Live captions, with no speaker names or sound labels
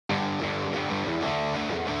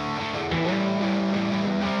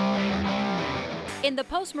In the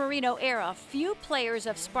post-Marino era, few players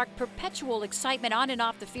have sparked perpetual excitement on and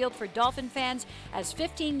off the field for Dolphin fans as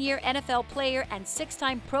 15-year NFL player and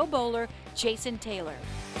 6-time Pro Bowler Jason Taylor.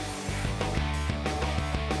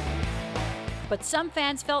 But some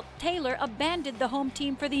fans felt Taylor abandoned the home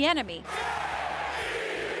team for the enemy.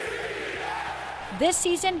 This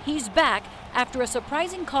season, he's back after a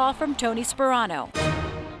surprising call from Tony Sparano.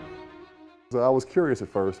 I was curious at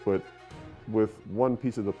first, but with one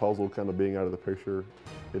piece of the puzzle kind of being out of the picture,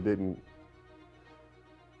 it didn't,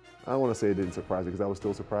 I don't want to say it didn't surprise me because I was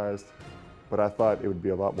still surprised, but I thought it would be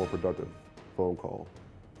a lot more productive phone call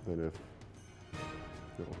than if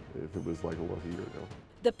it was like it was a year ago.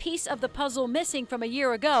 The piece of the puzzle missing from a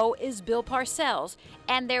year ago is Bill Parcells,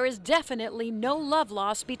 and there is definitely no love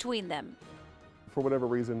lost between them. For whatever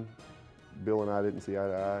reason, Bill and I didn't see eye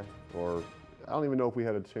to eye, or I don't even know if we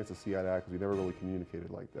had a chance to see eye to eye because we never really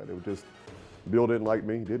communicated like that. It was just, Bill didn't like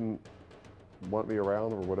me, didn't want me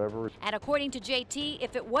around or whatever. And according to JT,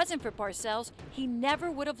 if it wasn't for Parcells, he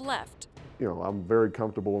never would have left. You know, I'm very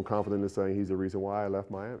comfortable and confident in saying he's the reason why I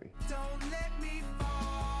left Miami.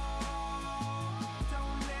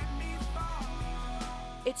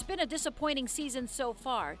 It's been a disappointing season so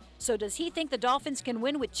far. So does he think the Dolphins can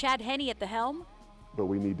win with Chad Henne at the helm? But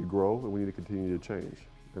we need to grow and we need to continue to change.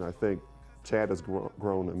 And I think Chad has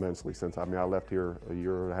grown immensely since, I left here a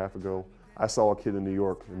year and a half ago. I saw a kid in New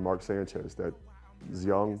York, in Mark Sanchez, that is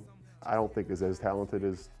young. I don't think is as talented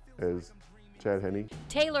as Chad Henne.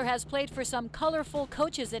 Taylor has played for some colorful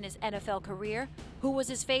coaches in his NFL career. Who was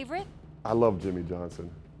his favorite? I love Jimmy Johnson.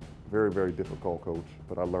 Very, very difficult coach,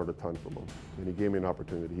 but I learned a ton from him. And he gave me an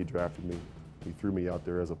opportunity. He drafted me. He threw me out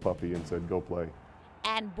there as a puppy and said, go play.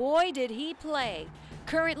 And boy, did he play.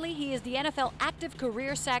 Currently, he is the NFL active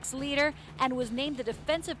career sacks leader and was named the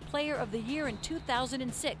Defensive Player of the Year in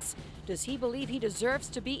 2006. Does he believe he deserves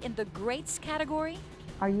to be in the greats category?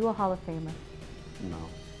 Are you a Hall of Famer? No,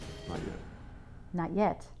 not yet. Not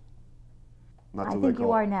yet? Not I think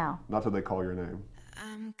you are now. Not till they call your name.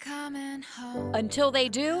 I'm coming home. Until they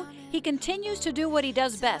do, he continues to do what he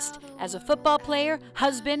does best as a football player,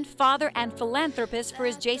 husband, father, and philanthropist for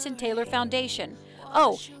his Jason Taylor Foundation.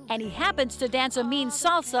 Oh, and he happens to dance a mean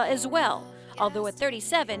salsa as well. Although at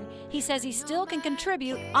 37, he says he still can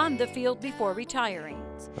contribute on the field before retiring.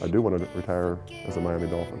 I do want to retire as a Miami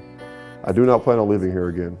Dolphin. I do not plan on living here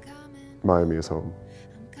again. Miami is home.